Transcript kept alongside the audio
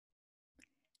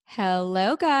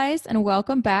Hello, guys, and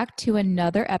welcome back to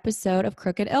another episode of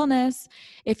Crooked Illness.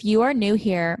 If you are new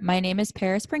here, my name is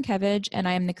Paris Prinkevich, and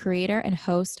I am the creator and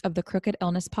host of the Crooked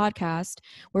Illness podcast,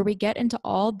 where we get into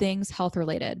all things health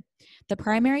related. The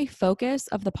primary focus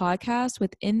of the podcast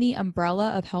within the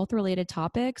umbrella of health related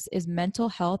topics is mental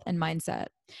health and mindset.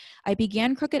 I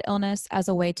began Crooked Illness as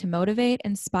a way to motivate,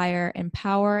 inspire,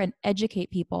 empower, and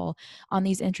educate people on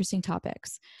these interesting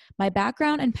topics. My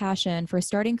background and passion for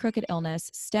starting Crooked Illness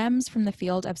stems from the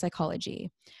field of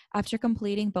psychology. After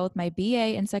completing both my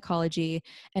BA in psychology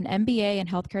and MBA in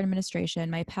healthcare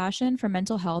administration, my passion for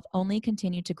mental health only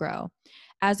continued to grow.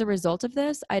 As a result of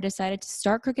this, I decided to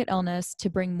start Crooked Illness to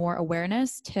bring more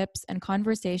awareness, tips, and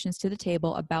conversations to the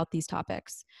table about these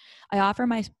topics. I offer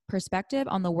my perspective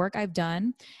on the work I've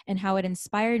done and how it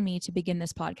inspired me to begin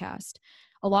this podcast.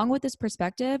 Along with this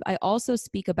perspective, I also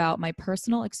speak about my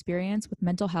personal experience with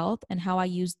mental health and how I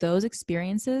use those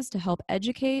experiences to help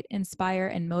educate, inspire,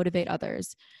 and motivate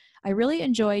others. I really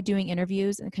enjoy doing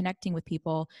interviews and connecting with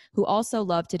people who also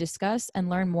love to discuss and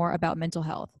learn more about mental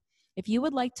health. If you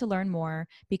would like to learn more,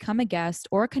 become a guest,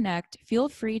 or connect, feel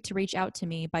free to reach out to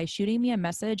me by shooting me a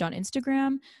message on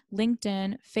Instagram,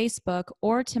 LinkedIn, Facebook,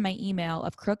 or to my email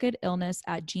of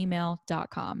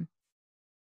crookedillness@gmail.com.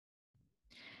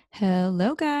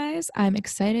 Hello, guys. I'm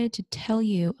excited to tell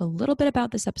you a little bit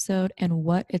about this episode and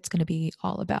what it's going to be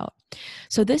all about.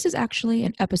 So, this is actually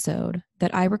an episode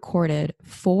that I recorded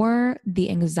for the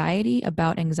Anxiety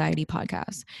About Anxiety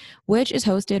podcast, which is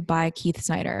hosted by Keith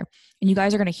Snyder. And you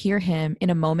guys are going to hear him in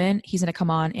a moment. He's going to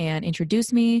come on and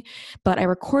introduce me. But I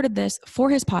recorded this for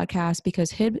his podcast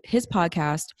because his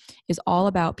podcast is all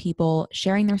about people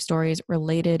sharing their stories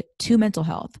related to mental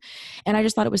health. And I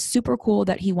just thought it was super cool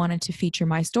that he wanted to feature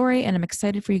my story, and I'm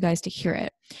excited for you guys to hear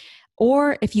it.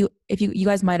 Or if you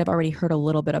guys might have already heard a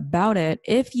little bit about it,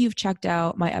 if you've checked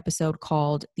out my episode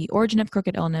called The Origin of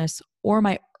Crooked Illness, or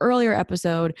my earlier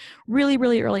episode,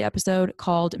 really early episode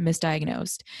called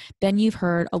Misdiagnosed, then you've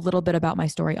heard a little bit about my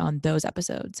story on those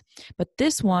episodes. But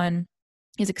this one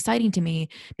is exciting to me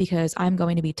because I'm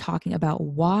going to be talking about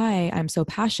why I'm so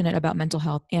passionate about mental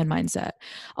health and mindset.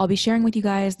 I'll be sharing with you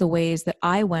guys the ways that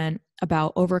I went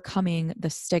about overcoming the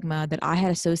stigma that I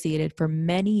had associated for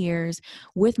many years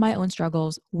with my own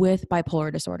struggles with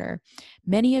bipolar disorder.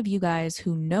 Many of you guys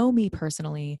who know me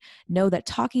personally know that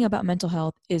talking about mental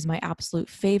health is my absolute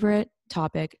favorite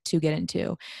topic to get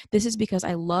into. This is because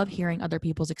I love hearing other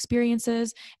people's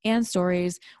experiences and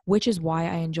stories, which is why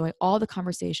I enjoy all the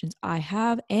conversations I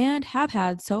have and have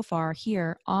had so far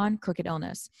here on Crooked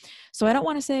Illness. So I don't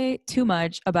want to say too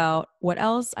much about what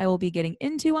else I will be getting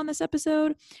into on this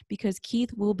episode because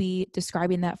Keith will be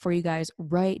describing that for you guys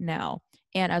right now.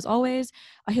 And as always,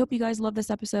 I hope you guys love this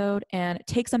episode and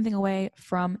take something away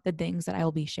from the things that I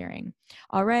will be sharing.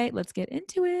 All right, let's get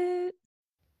into it.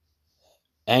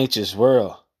 Anxious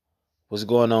world. What's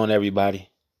going on, everybody?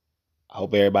 I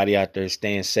hope everybody out there is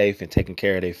staying safe and taking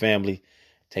care of their family,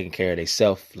 taking care of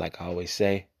themselves, like I always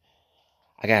say.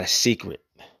 I got a secret.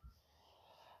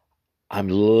 I'm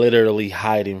literally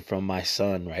hiding from my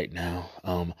son right now.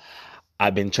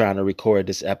 I've been trying to record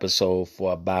this episode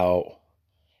for about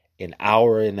an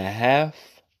hour and a half,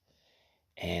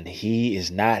 and he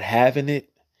is not having it.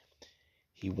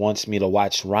 He wants me to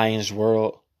watch Ryan's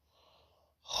World.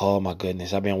 Oh my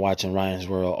goodness, I've been watching Ryan's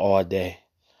World all day.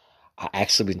 I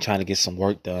actually been trying to get some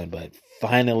work done, but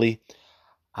finally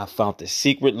I found the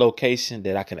secret location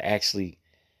that I can actually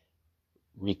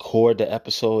record the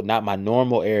episode. Not my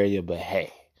normal area, but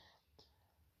hey,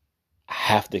 I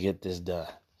have to get this done.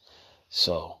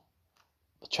 So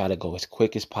I'll try to go as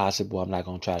quick as possible. I'm not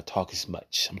going to try to talk as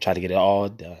much. I'm trying to get it all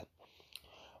done.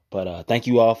 But thank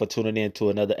you all for tuning in to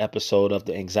another episode of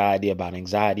the Anxiety About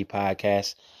Anxiety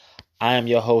podcast. I am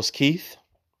your host, Keith.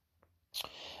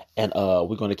 And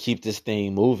we're gonna keep this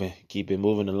thing moving, keep it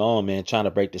moving along, man. Trying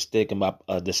to break the stigma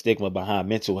behind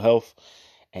mental health,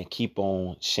 and keep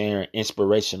on sharing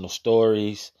inspirational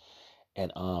stories.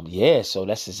 And yeah, so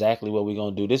that's exactly what we're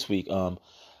gonna do this week.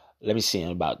 Let me see, in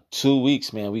about 2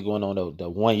 weeks, man, we going on the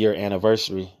 1 year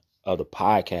anniversary of the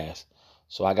podcast.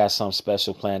 So I got something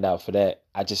special planned out for that.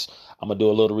 I'm gonna do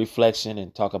a little reflection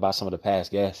and talk about some of the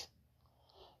past guests.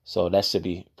 So that should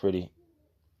be pretty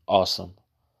awesome.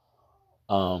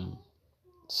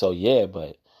 So yeah,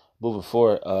 but moving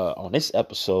forward, on this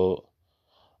episode,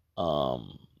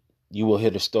 you will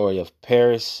hear the story of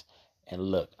Paris. And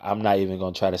look, I'm not even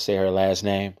gonna try to say her last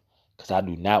name because I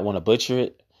do not want to butcher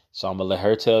it. So I'm gonna let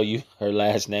her tell you her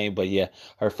last name. But yeah,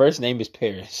 her first name is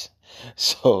Paris.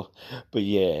 So, but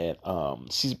yeah,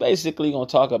 she's basically gonna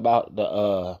talk about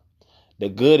the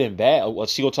good and bad. Well,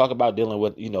 she gonna talk about dealing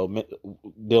with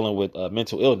dealing with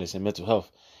mental illness and mental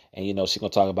health, and she gonna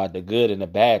talk about the good and the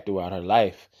bad throughout her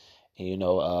life. And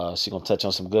she gonna touch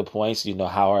on some good points.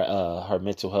 How her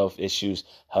mental health issues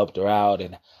helped her out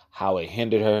and how it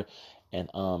hindered her. And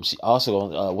she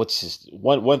also which is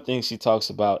one thing she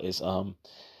talks about is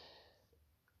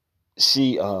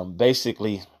she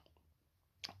basically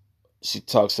she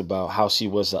talks about how she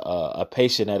was a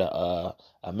patient at a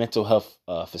mental health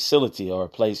facility or a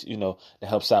place, that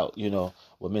helps out,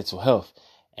 with mental health.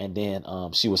 And then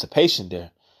she was a patient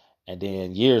there. And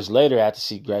then years later, after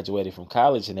she graduated from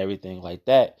college and everything like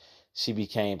that,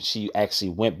 she actually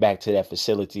went back to that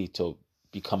facility to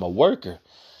become a worker.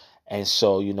 And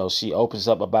so, she opens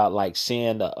up about like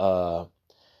seeing mental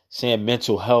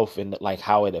health and like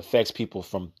how it affects people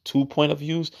from two point of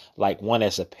views, like one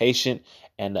as a patient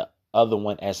and the other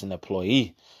one as an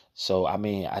employee. So I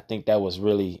mean, I think that was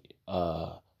really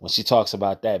when she talks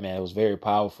about that, man, it was very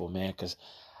powerful, man, because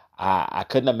I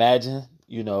couldn't imagine,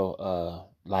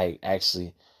 like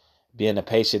actually being a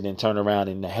patient and turn around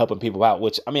and helping people out,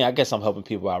 which I mean, I guess I'm helping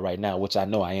people out right now, which I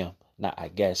know I am. Not I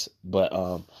guess, but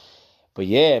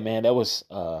yeah, man, that was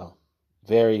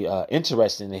very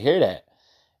interesting to hear that,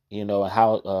 and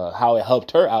how it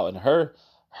helped her out in her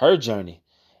journey.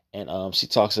 And she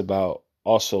talks about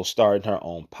also starting her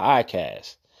own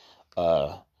podcast,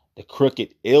 uh, the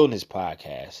Crooked Illness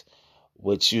Podcast,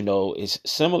 which is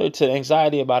similar to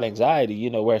Anxiety About Anxiety,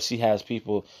 where she has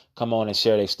people come on and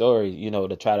share their story,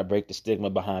 to try to break the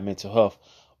stigma behind mental health.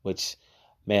 Which,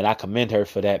 man, I commend her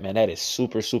for that, man. That is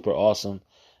super super awesome.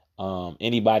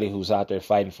 Anybody who's out there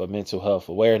fighting for mental health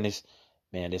awareness,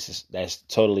 man, that's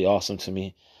totally awesome to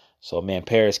me. So, man,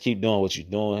 Paris, keep doing what you're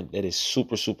doing. That is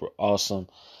super, super awesome.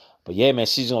 But yeah, man,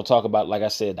 she's gonna talk about, like I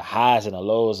said, the highs and the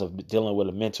lows of dealing with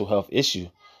a mental health issue.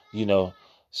 You know,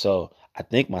 so I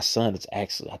think my son is I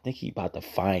think he about to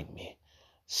find me.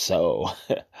 So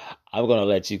I'm gonna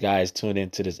let you guys tune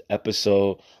into this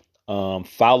episode.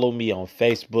 Follow me on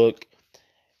Facebook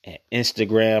and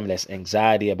Instagram. That's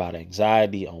Anxiety About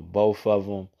Anxiety on both of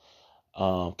them.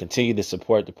 Continue to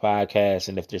support the podcast.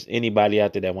 And if there's anybody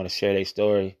out there that want to share their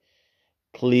story,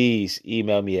 please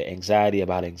email me at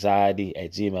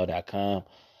anxietyabout@gmail.com.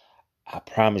 I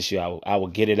promise you, I will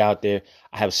get it out there.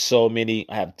 I have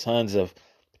tons of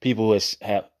people who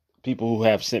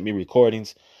have sent me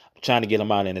recordings. I'm trying to get them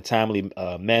out in a timely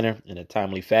manner, in a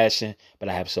timely fashion, but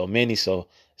I have so many. So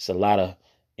it's a lot of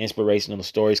inspirational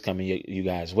stories coming you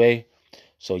guys' way.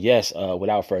 So yes,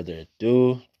 without further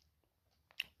ado,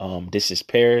 this is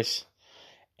Paris,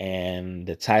 and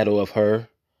the title of her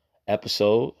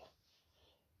episode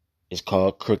is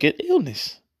called Crooked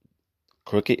Illness.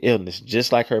 Crooked Illness,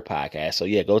 just like her podcast. So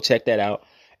yeah, go check that out.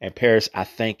 And Paris, I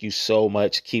thank you so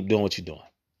much. Keep doing what you're doing.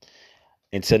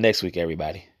 Until next week,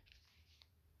 everybody.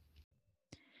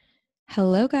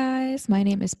 Hello, guys. My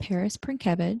name is Paris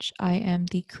Prinkevich. I am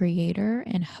the creator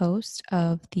and host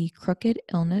of the Crooked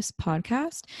Illness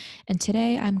podcast. And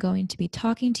today I'm going to be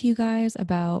talking to you guys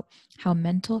about how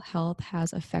mental health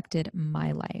has affected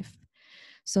my life.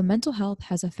 So, mental health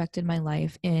has affected my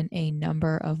life in a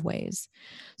number of ways.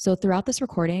 So, throughout this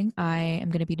recording, I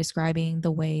am going to be describing the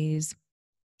ways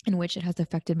in which it has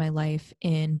affected my life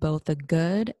in both the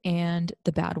good and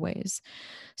the bad ways.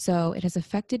 So it has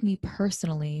affected me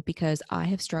personally because I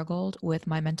have struggled with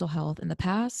my mental health in the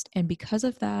past. And because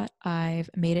of that, I've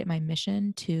made it my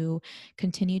mission to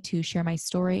continue to share my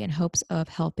story in hopes of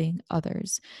helping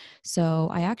others. So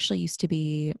I actually used to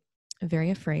be very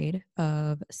afraid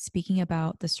of speaking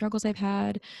about the struggles I've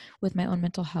had with my own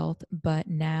mental health, but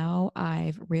now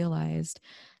I've realized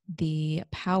the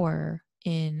power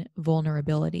in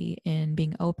vulnerability, in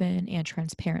being open and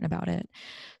transparent about it.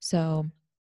 So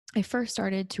I first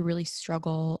started to really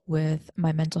struggle with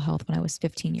my mental health when I was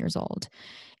 15 years old.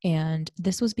 And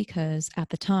this was because at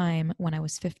the time when I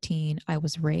was 15, I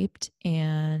was raped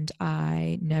and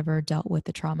I never dealt with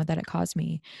the trauma that it caused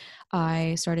me.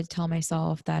 I started to tell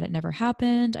myself that it never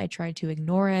happened. I tried to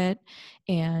ignore it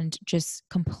and just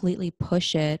completely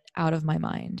push it out of my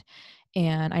mind.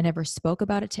 And I never spoke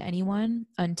about it to anyone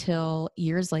until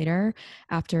years later,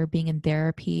 after being in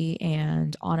therapy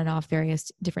and on and off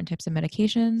various different types of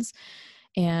medications.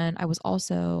 And I was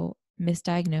also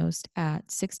misdiagnosed at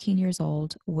 16 years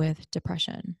old with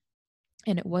depression.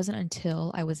 And it wasn't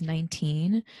until I was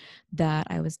 19 that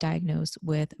I was diagnosed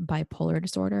with bipolar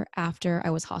disorder after I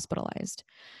was hospitalized.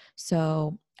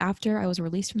 So, after I was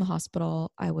released from the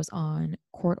hospital, I was on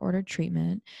court ordered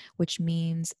treatment, which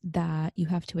means that you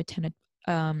have to attend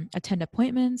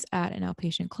appointments at an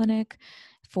outpatient clinic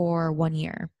for 1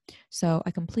 year. So,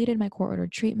 I completed my court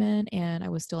ordered treatment and I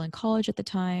was still in college at the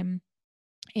time.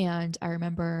 And I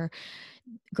remember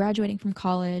graduating from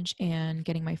college and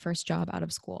getting my first job out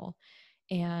of school.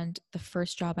 And the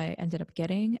first job I ended up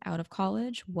getting out of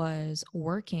college was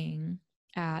working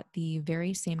at the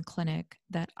very same clinic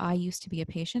that I used to be a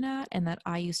patient at and that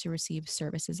I used to receive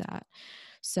services at.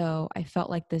 So I felt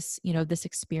like this, this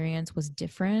experience was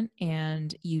different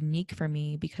and unique for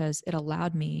me because it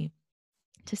allowed me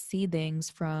to see things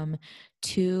from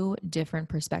two different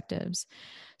perspectives.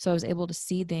 So I was able to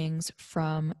see things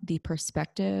from the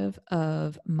perspective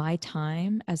of my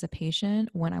time as a patient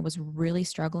when I was really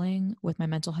struggling with my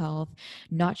mental health,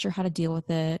 not sure how to deal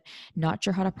with it, not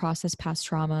sure how to process past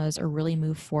traumas or really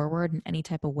move forward in any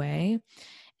type of way.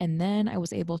 And then I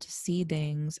was able to see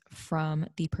things from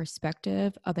the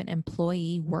perspective of an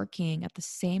employee working at the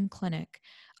same clinic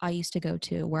I used to go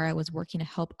to, where I was working to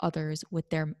help others with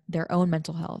their own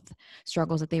mental health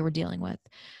struggles that they were dealing with.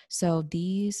 So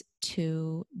these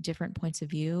two different points of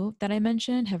view that I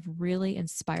mentioned have really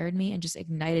inspired me and just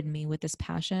ignited me with this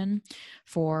passion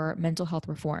for mental health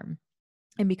reform.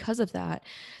 And because of that,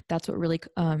 that's what really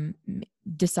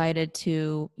decided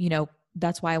to,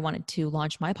 that's why I wanted to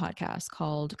launch my podcast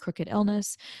called Crooked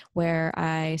Illness, where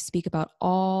I speak about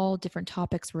all different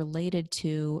topics related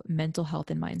to mental health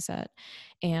and mindset.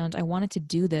 And I wanted to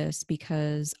do this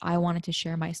because I wanted to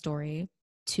share my story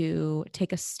to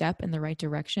take a step in the right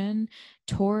direction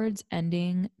towards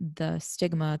ending the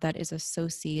stigma that is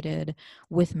associated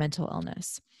with mental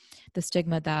illness. The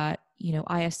stigma that,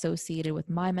 I associated with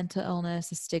my mental illness,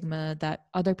 the stigma that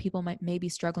other people may be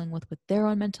struggling with their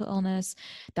own mental illness.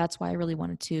 That's why I really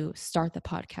wanted to start the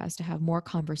podcast, to have more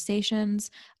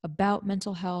conversations about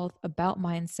mental health, about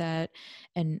mindset,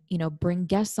 and, bring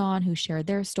guests on who share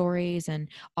their stories and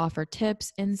offer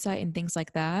tips, insight, and things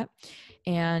like that.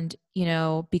 And,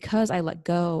 because I let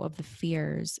go of the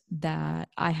fears that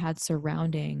I had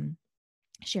surrounding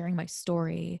sharing my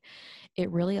story, it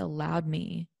really allowed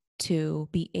me to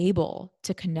be able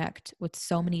to connect with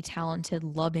so many talented,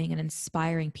 loving, and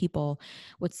inspiring people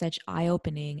with such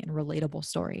eye-opening and relatable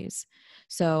stories.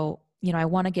 So, I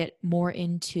want to get more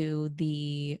into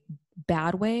the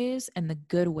bad ways and the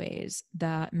good ways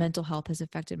that mental health has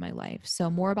affected my life. So,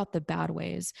 more about the bad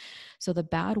ways. So, the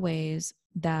bad ways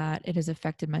that it has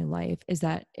affected my life is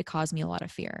that it caused me a lot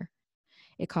of fear.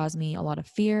 It caused me a lot of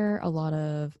fear, a lot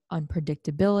of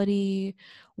unpredictability,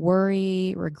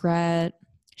 worry, regret,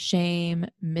 shame,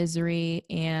 misery,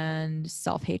 and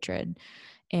self hatred.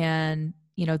 And,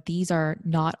 these are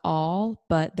not all,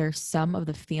 but they're some of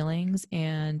the feelings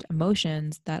and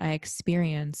emotions that I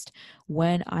experienced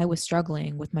when I was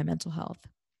struggling with my mental health.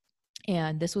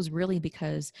 And this was really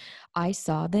because I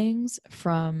saw things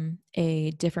from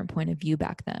a different point of view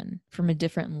back then, from a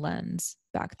different lens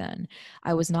back then.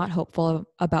 I was not hopeful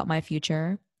about my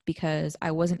future because I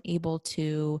wasn't able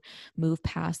to move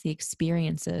past the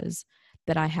experiences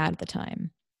that I had at the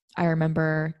time. I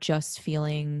remember just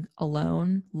feeling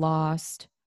alone, lost,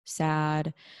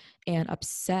 sad, and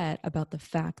upset about the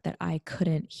fact that I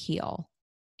couldn't heal.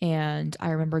 And I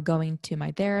remember going to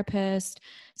my therapist,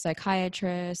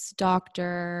 psychiatrist,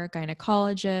 doctor,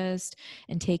 gynecologist,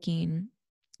 and taking,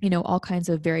 all kinds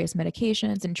of various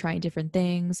medications and trying different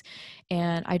things.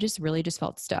 And I just really just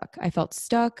felt stuck. I felt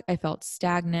stuck. I felt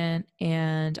stagnant.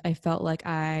 And I felt like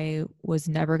I was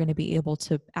never going to be able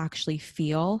to actually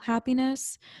feel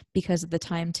happiness because at the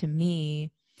time, to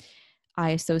me,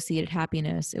 I associated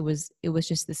happiness. It was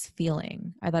just this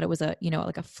feeling. I thought it was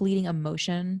like a fleeting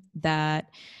emotion that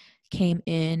came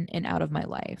in and out of my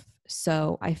life.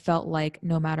 So I felt like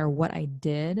no matter what I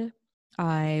did,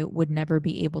 I would never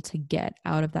be able to get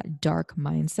out of that dark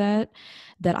mindset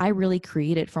that I really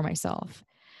created for myself.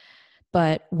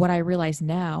 But what I realize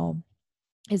now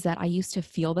is that I used to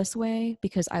feel this way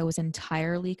because I was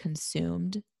entirely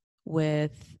consumed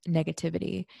with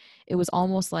negativity. It was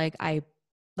almost like I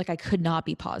could not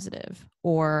be positive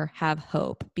or have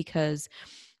hope because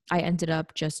I ended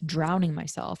up just drowning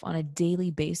myself on a daily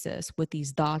basis with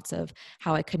these thoughts of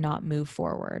how I could not move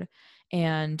forward.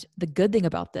 And the good thing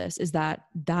about this is that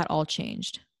that all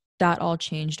changed. That all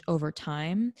changed over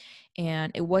time.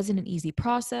 And it wasn't an easy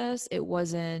process. It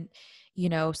wasn't,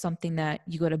 something that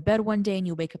you go to bed one day and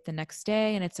you wake up the next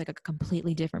day and it's like a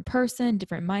completely different person,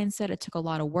 different mindset. It took a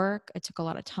lot of work. It took a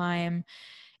lot of time.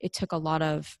 It took a lot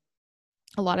of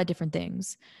different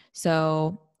things.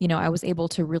 So, I was able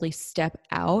to really step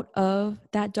out of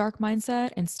that dark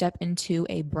mindset and step into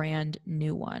a brand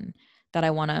new one that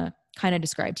I want to kind of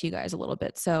describe to you guys a little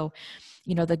bit. So,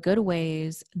 the good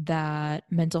ways that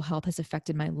mental health has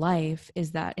affected my life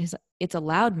is that it's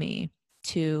allowed me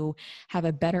to have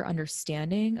a better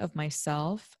understanding of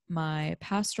myself, my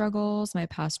past struggles, my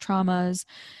past traumas,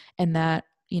 and that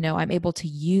I'm able to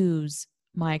use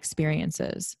my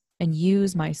experiences and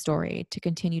use my story to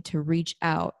continue to reach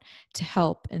out to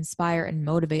help inspire and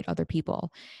motivate other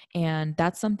people. And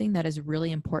that's something that is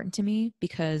really important to me,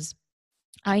 because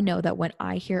I know that when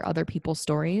I hear other people's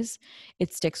stories,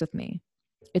 it sticks with me.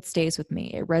 It stays with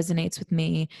me. It resonates with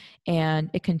me, and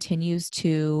it continues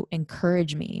to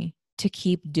encourage me to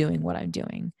keep doing what I'm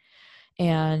doing.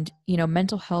 And,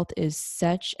 mental health is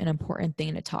such an important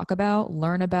thing to talk about,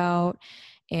 learn about,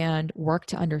 and work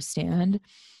to understand.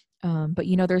 But,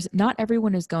 there's not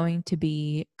everyone is going to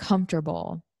be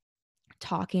comfortable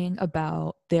talking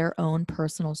about their own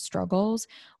personal struggles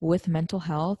with mental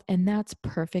health, and that's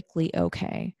perfectly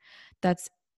okay. That's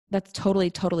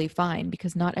totally fine,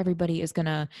 because not everybody is going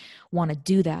to want to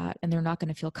do that, and they're not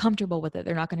going to feel comfortable with it.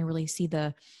 They're not going to really see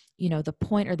the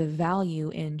point or the value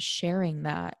in sharing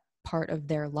that part of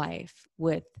their life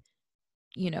with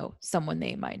someone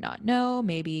they might not know,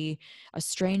 maybe a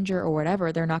stranger or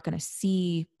whatever. They're not going to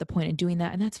see the point in doing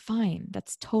that. And that's fine.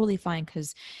 That's totally fine,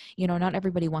 because, not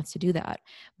everybody wants to do that.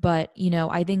 But,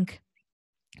 I think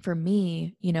for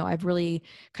me, I've really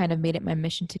kind of made it my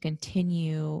mission to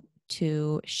continue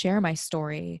to share my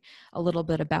story, a little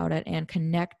bit about it, and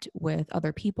connect with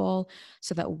other people,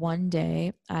 so that one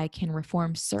day I can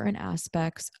reform certain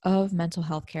aspects of mental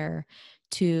health care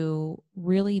to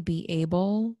really be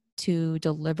able to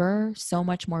deliver so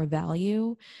much more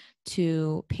value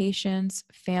to patients,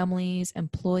 families,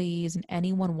 employees, and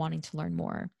anyone wanting to learn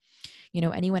more.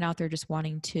 Anyone out there just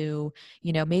wanting to,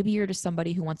 maybe you're just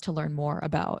somebody who wants to learn more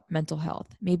about mental health.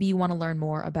 Maybe you want to learn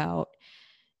more about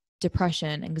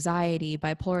depression, anxiety,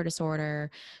 bipolar disorder,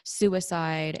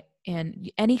 suicide, and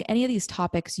any of these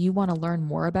topics you want to learn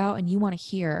more about, and you want to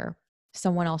hear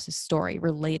someone else's story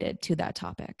related to that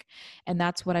topic. And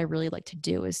that's what I really like to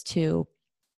do, is to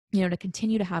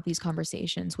continue to have these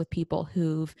conversations with people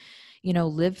who've,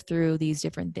 lived through these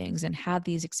different things and had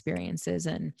these experiences,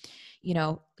 and,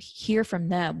 hear from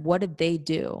them. What did they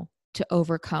do to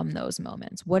overcome those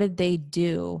moments? What did they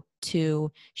do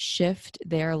to shift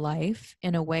their life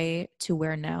in a way to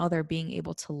where now they're being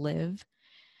able to live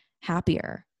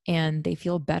happier and they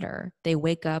feel better? They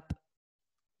wake up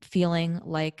feeling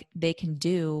like they can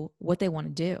do what they want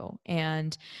to do.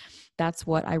 And that's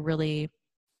what I really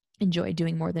enjoy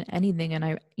doing more than anything. And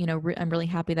I'm really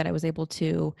happy that I was able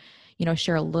to,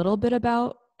 share a little bit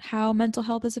about how mental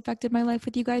health has affected my life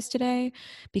with you guys today,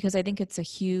 because I think it's a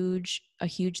huge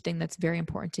thing that's very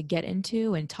important to get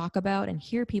into and talk about and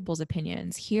hear people's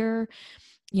opinions, hear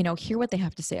what they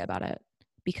have to say about it,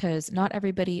 because not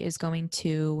everybody is going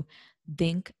to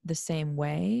think the same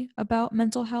way about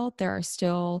mental health. There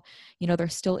still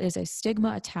is a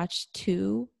stigma attached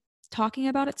to talking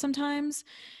about it sometimes.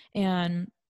 And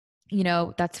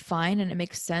that's fine. And it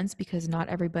makes sense, because not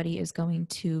everybody is going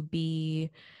to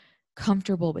be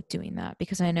comfortable with doing that.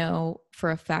 Because I know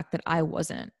for a fact that I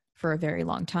wasn't for a very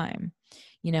long time.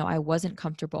 I wasn't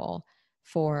comfortable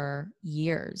for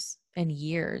years and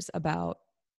years about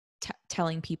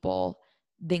telling people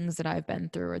things that I've been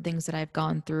through, or things that I've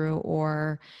gone through,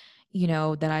 or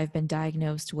that I've been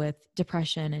diagnosed with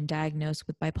depression and diagnosed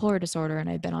with bipolar disorder, and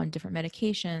I've been on different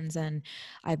medications, and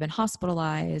I've been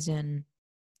hospitalized, and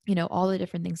all the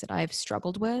different things that I've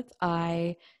struggled with.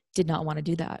 I did not want to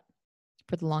do that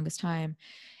for the longest time.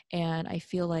 And I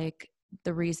feel like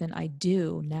the reason I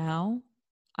do now,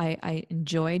 I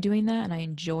enjoy doing that, and I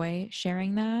enjoy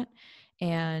sharing that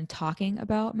and talking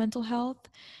about mental health,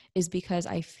 is because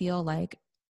I feel like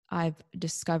I've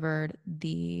discovered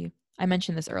I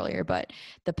mentioned this earlier, but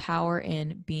the power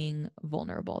in being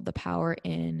vulnerable, the power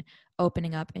in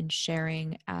opening up and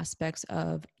sharing aspects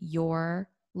of your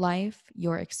life,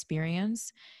 your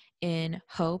experience, in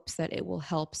hopes that it will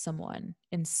help someone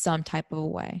in some type of a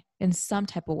way,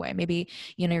 Maybe,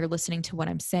 you're listening to what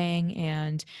I'm saying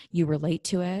and you relate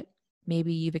to it.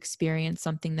 Maybe you've experienced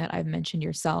something that I've mentioned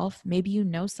yourself. Maybe you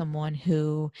know someone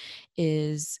who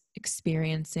is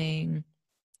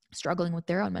struggling with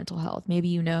their own mental health. Maybe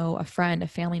you know a friend, a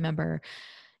family member,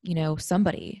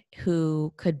 somebody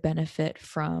who could benefit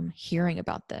from hearing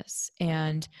about this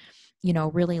and,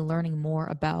 really learning more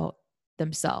about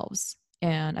themselves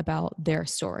and about their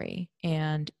story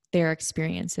and their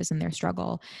experiences and their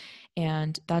struggle.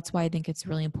 And that's why I think it's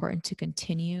really important to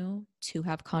continue to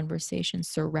have conversations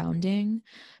surrounding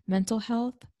mental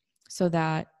health, so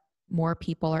that more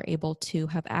people are able to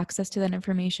have access to that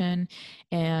information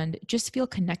and just feel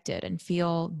connected and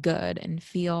feel good and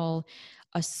feel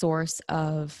a source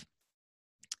of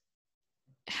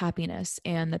happiness,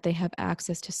 and that they have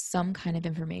access to some kind of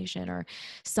information or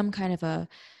some kind of a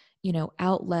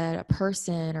outlet, a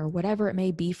person, or whatever it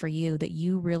may be for you that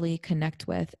you really connect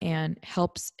with, and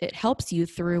it helps you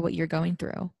through what you're going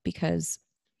through, because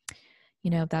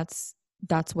that's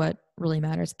what really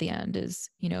matters at the end is,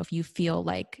 if you feel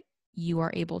like you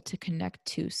are able to connect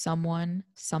to someone,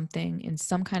 something in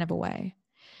some kind of a way,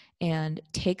 and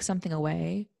take something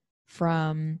away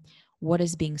from what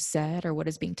is being said or what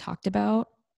is being talked about.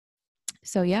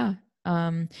 So yeah,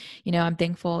 I'm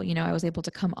thankful, I was able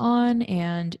to come on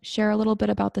and share a little bit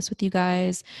about this with you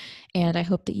guys. And I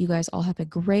hope that you guys all have a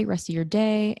great rest of your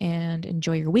day and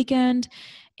enjoy your weekend.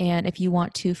 And if you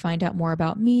want to find out more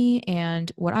about me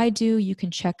and what I do, you can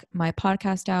check my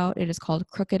podcast out. It is called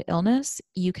Crooked Illness.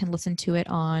 You can listen to it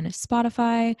on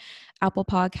Spotify, Apple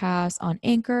Podcasts, on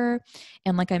Anchor.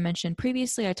 And like I mentioned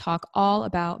previously, I talk all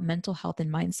about mental health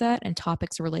and mindset and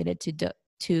topics related to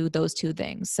those two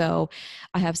things. So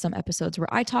I have some episodes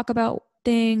where I talk about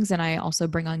things, and I also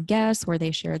bring on guests where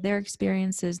they share their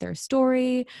experiences, their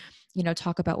story,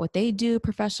 talk about what they do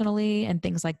professionally and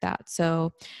things like that.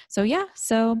 So yeah.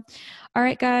 So, all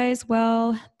right, guys.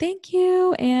 Well, thank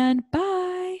you and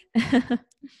bye.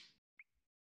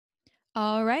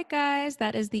 All right, guys,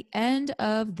 that is the end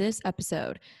of this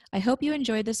episode. I hope you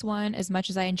enjoyed this one as much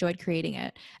as I enjoyed creating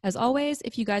it. As always,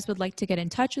 if you guys would like to get in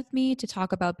touch with me to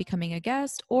talk about becoming a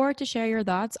guest or to share your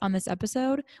thoughts on this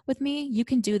episode with me, you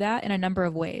can do that in a number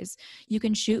of ways. You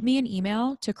can shoot me an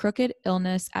email to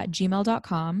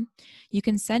crookedillness@gmail.com. You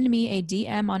can send me a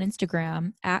DM on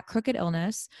Instagram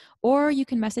 @crookedillness, or you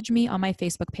can message me on my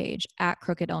Facebook page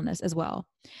 @crookedillness as well.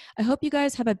 I hope you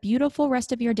guys have a beautiful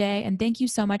rest of your day, and thank you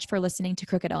so much for listening to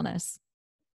Crooked Illness.